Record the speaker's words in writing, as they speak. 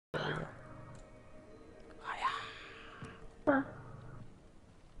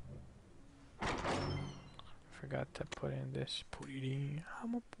put in this. Put it in.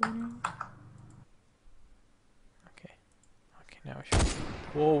 I'm a put in. Okay. Okay, now I should.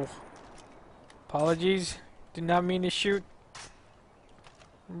 Whoa. Apologies. Did not mean to shoot.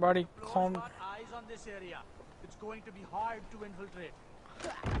 Everybody calm. Got eyes on this area. It's going to be hard to infiltrate.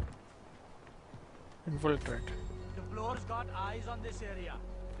 Infiltrate. The floor's got eyes on this area.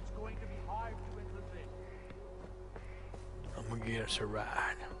 It's going to be hard to infiltrate. I'm gonna get us a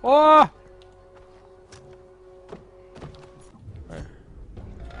ride. Oh!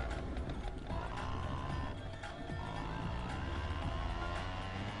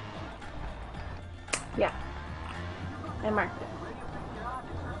 Yeah. I marked it.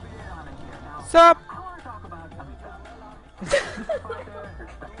 Sup?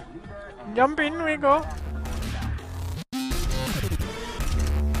 Jump in we go.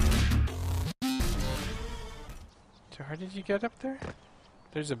 So how did you get up there?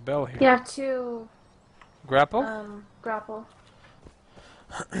 There's a bell here. You have to Grapple? grapple.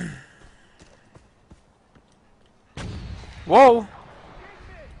 Whoa!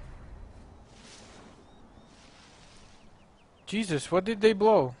 Jesus, what did they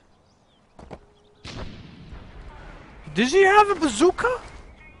blow? Does he have a bazooka?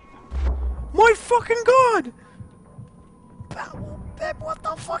 My fucking god! What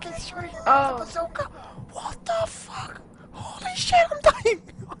the fuck is shooting with a bazooka? What the fuck? Holy shit, I'm dying!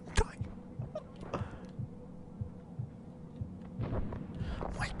 I'm dying.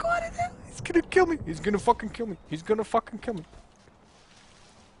 Oh my god, he's gonna kill me. He's gonna fucking kill me. He's gonna fucking kill me.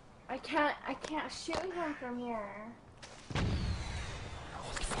 I can't shoot him from here.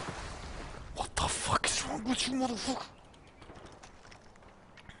 Holy fuck. What the fuck is wrong with you, motherfucker?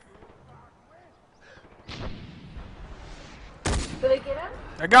 Did I get him?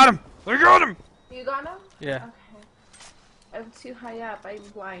 I got him! I got him! You got him? Yeah. Okay. I'm too high up. I'm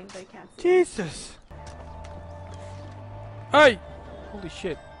blind. I can't see. Jesus! Hey! Holy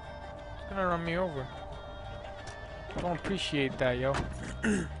shit. It's gonna run me over. I don't appreciate that, yo.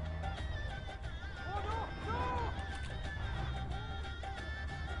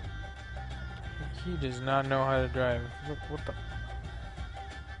 He does not know how to drive. Look, what the...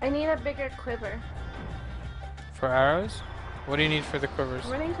 I need a bigger quiver. For arrows? What do you need for the quivers?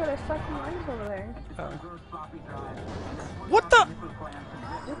 I'm running for the fucking lines over there. What the?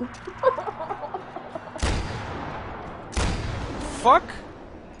 Fuck?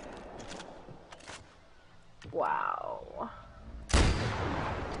 Wow.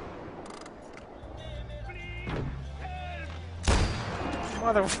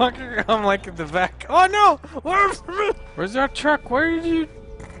 Motherfucker, I'm like in the back. Oh no! Where's our truck? Where did you...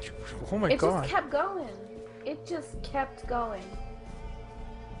 Oh my god. It just kept going. It just kept going.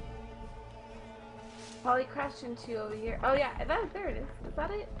 Probably crashed into over here. Oh yeah, there it is. Is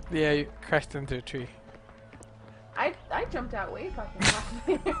that it? Yeah, you crashed into a tree. I jumped out way fucking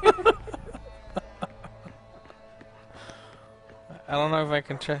high. I don't know if I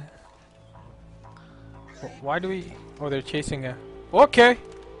can try. Why do we... Oh, they're chasing a... Okay!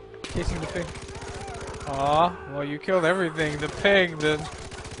 Chasing the pig. Aw, well you killed everything. The pig, the...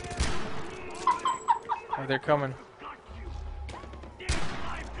 Oh, they're coming. What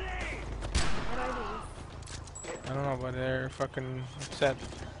are these? I don't know, but they're fucking upset.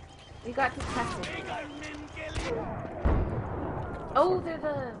 You got to test it. Oh, they're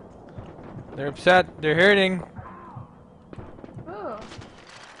the... They're upset. They're hurting. Oh.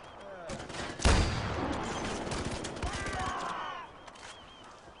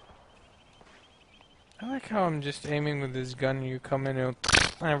 I like how I'm just aiming with this gun and you come in and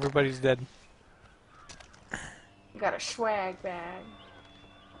everybody's dead. You got a swag bag.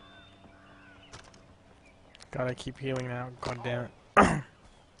 God, I keep healing now. God damn it. I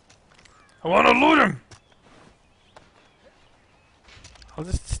wanna loot him! I'll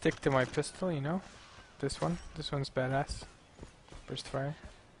just stick to my pistol, you know? This one. This one's badass. Burst fire.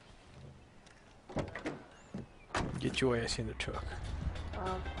 Get your ass in the truck.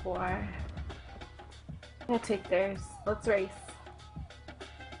 Oh boy. I'll take theirs. Let's race.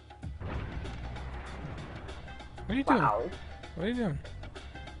 What are you doing? Wow. What are you doing?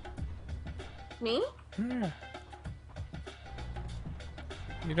 Me? Yeah.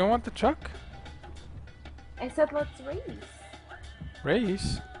 You don't want the truck? I said let's race.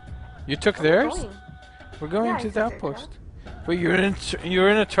 Race? You took theirs? Going. We're going Yeah, I to the took their outpost. But you're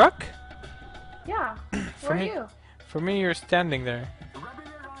in a truck? Yeah. For Where are me- you? For me, you're standing there.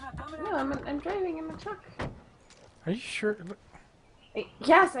 No, I'm driving in the truck. Are you sure?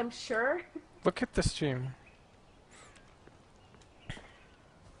 Yes, I'm sure. Look at the stream.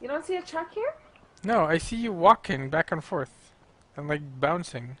 You don't see a truck here? No, I see you walking back and forth. And like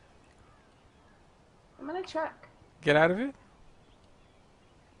bouncing. I'm in a truck. Get out of it?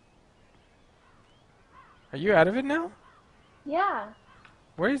 Are you out of it now? Yeah,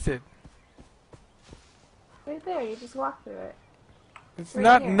 Where is it? right there. You just walk through it. It's Right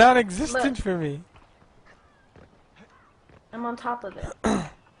not here. non-existent Look. for me. I'm on top of it.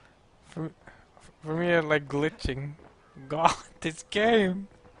 For, for me, it's like glitching. God, this game.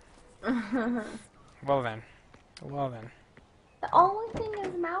 The Well then. Well then. only thing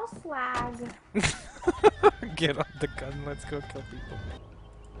is mouse lag. Get on the gun, let's go kill people.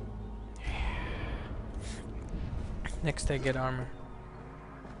 Next I get armor.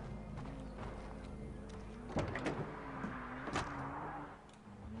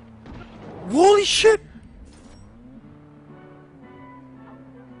 Holy shit!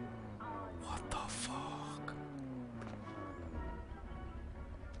 What the fuck?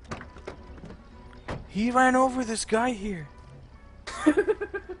 He ran over this guy here.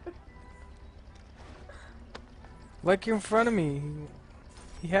 Like in front of me.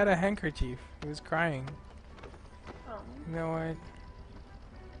 He had a handkerchief. He was crying. Oh. You know what?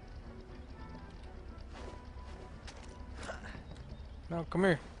 No, come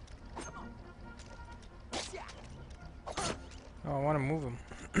here. Oh, I want to move him.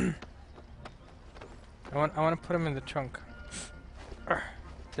 I want to put him in the trunk.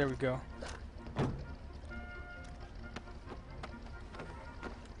 There we go.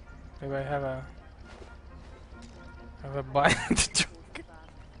 Maybe I have a bite in the trunk.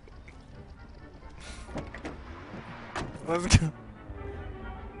 Let's go.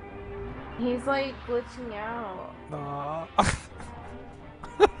 He's like glitching out. Aw.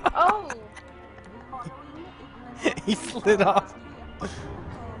 Oh! He slid off.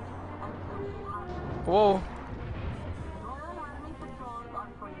 Whoa.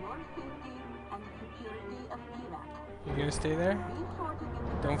 You gonna stay there?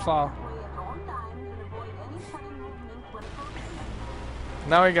 Don't fall.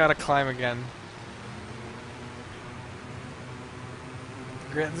 Now we gotta climb again.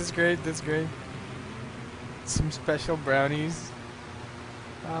 Great, this is great, this is great. Some special brownies.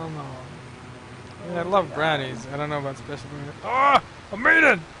 I don't know. I mean, I love brownies. I don't know about special brownies. Ah! I made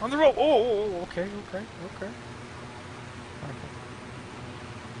it! On the road! Oh, okay, okay, okay. Okay.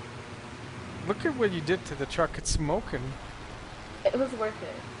 Look at what you did to the truck. It's smoking. It was worth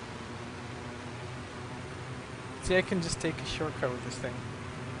it. See, I can just take a shortcut with this thing.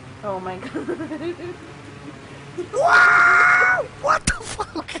 Oh my god. Wow! What the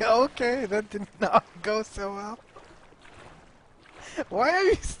fuck? Okay, that did not go so well. Why are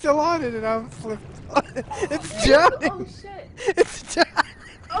you still on it and I'm flipped? It's drowning! Oh shit! It's drowning!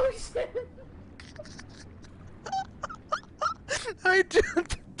 Oh shit! I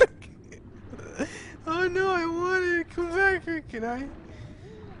jumped the... Oh no, I wanted it. Come back here. Can I?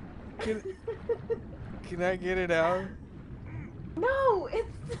 Can I get it out? No, it's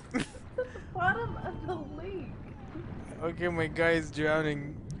at the bottom of the lake. Okay, my guy is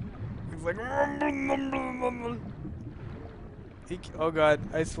drowning. He's like... Oh god,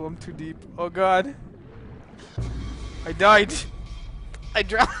 I swam too deep. Oh god. I died. I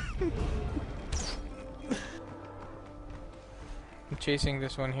drowned. I'm chasing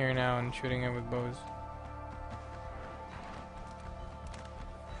this one here now and shooting it with bows.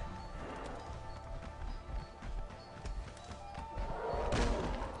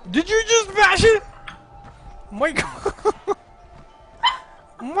 Did you just bash it? Oh my god.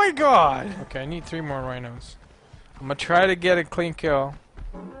 Oh my god. Okay, I need 3 more rhinos. I'm gonna try to get a clean kill.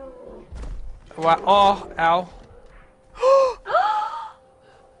 Wow. Oh, ow.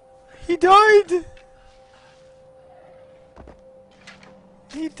 He died.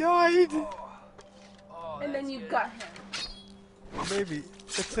 He died. And then you got him. Baby,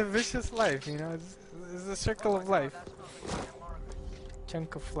 it's a vicious life, you know. It's a circle of life.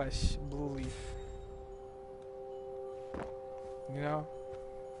 Chunk of flesh, blue leaf. You know.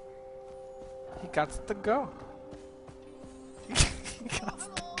 He got to go. He got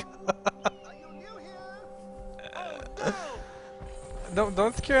to go.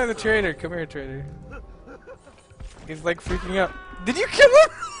 Don't scare the trader. Come here, trader. He's like freaking out. Did you kill him?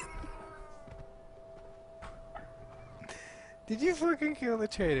 Did you fucking kill the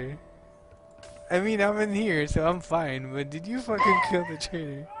trader? I mean, I'm in here, so I'm fine, but did you fucking kill the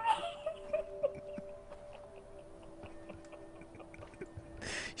trader?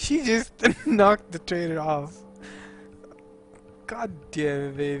 She just knocked the trader off. God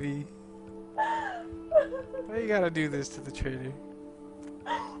damn it, baby. Why you gotta do this to the trader?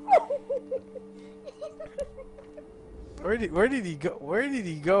 Where did he go? Where did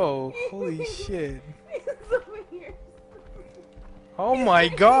he go? Holy shit. He's over here. Oh my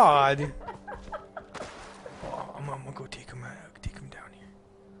god. Oh,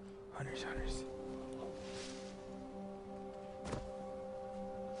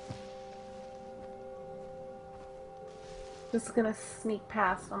 Just gonna sneak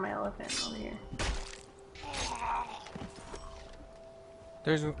past on my elephant over here.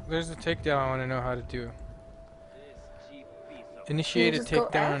 There's a takedown I want to know how to do. Initiate a just go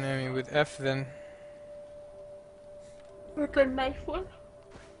takedown F? on enemy with F, then With the knife one?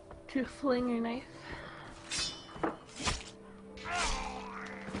 To fling your knife.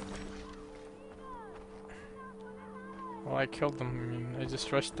 well, I killed them. I mean, I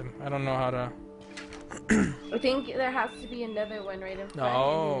just rushed them. I don't know how to. I think there has to be another one right in front.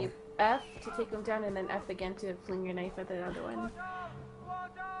 No. And then you F to take them down, and then F again to fling your knife at the other one.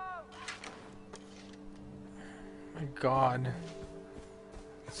 My God.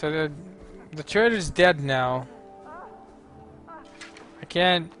 So the trader's dead now. I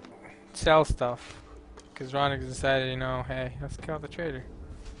can't sell stuff because Ronix decided, you know, hey, let's kill the trader.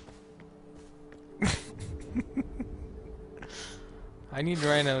 I need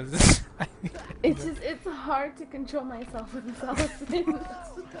rhinos. It's hard to control myself with this elephant.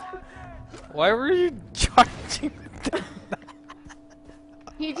 Why were you charging with that?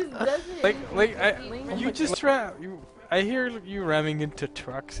 He just does it. You just ram. I hear you ramming into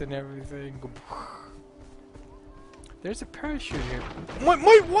trucks and everything. There's a parachute here.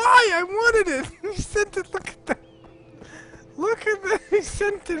 Why? I wanted it. He sent it. Look at that. Look at that. He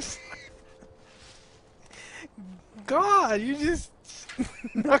sent it. God, you just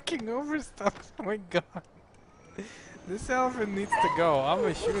knocking over stuff. Oh my God. This elephant needs to go. I'm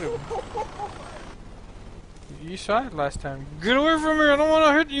gonna shoot him. You shot it last time. Get away from me! I don't want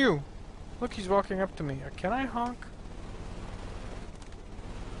to hurt you. Look, he's walking up to me. Can I honk?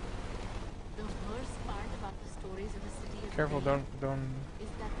 The worst part about the stories of the city of Careful! Pain Don't. is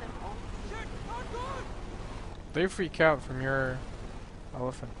that they're all They freak out from your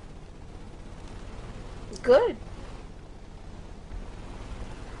elephant. Good.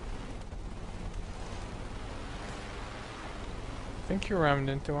 I think you rammed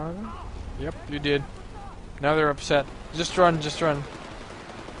into one of them. Yep, you did. Now they're upset. Just run, just run.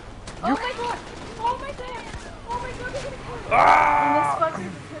 Oh my God! Oh my God! Oh my God! They're gonna kill me. Ah! And this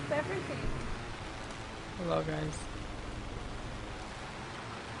fucker just hits everything. Hello, guys.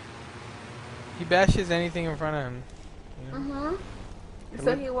 He bashes anything in front of him. You know?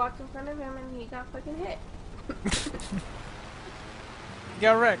 So he walked in front of him and he got fucking hit. He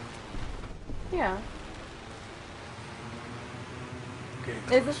got wrecked. Yeah.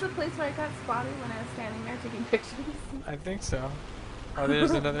 Okay. Is this the place where I got spotted when I was standing there taking pictures? I think so. Oh, there's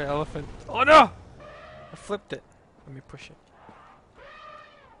another elephant. Oh no! I flipped it. Let me push it.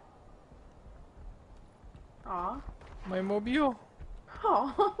 Aw. My mobile.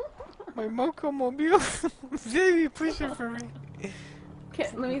 Aw. My Moco mobile. Baby, push it for me.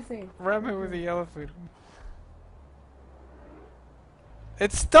 Let me see. Ram it with the elephant.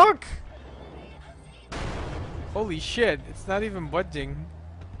 It's stuck! Holy shit, it's not even budging.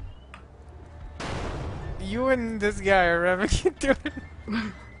 You and this guy are ramming into it.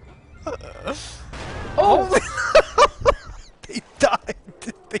 Oh! They died!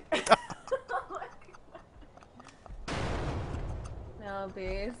 They died! No,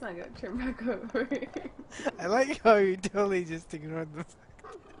 babe, it's not gonna turn back over. I like how you totally just ignored the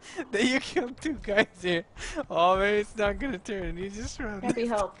fact that you killed two guys here. Oh, maybe it's not gonna turn. You just ran. Can't be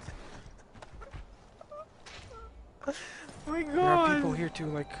helped. Oh my God! There are people here too,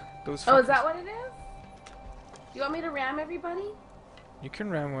 like those. Oh, is fuckers. that what it is? You want me to ram everybody? You can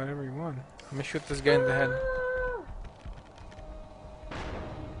ram whatever you want. I'm gonna shoot this guy in the head.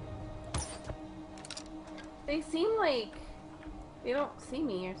 They seem like they don't see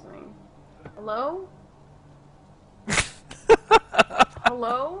me or something. Hello?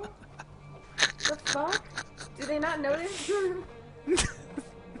 Hello? The fuck? Do they not notice?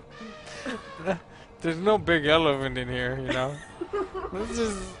 There's no big elephant in here, you know.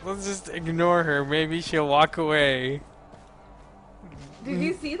 let's just ignore her. Maybe she'll walk away. Did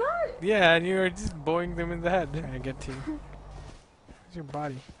you see that? Yeah, and you were just boing them in the head. I get to you. Where's your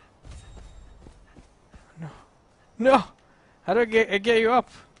body? No. No! How do I get you up?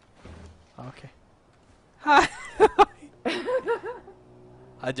 Oh, okay. Hi!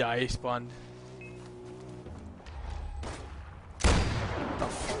 Ajay spawned. Get the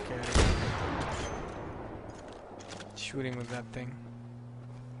fuck out of here. Shooting with that thing.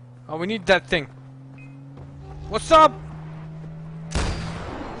 Oh, we need that thing. What's up?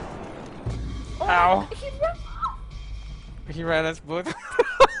 Oh, Ow. He ran us both.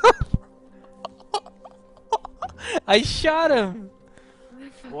 I shot him.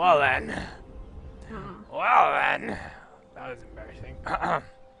 Well then. Well then. That was embarrassing.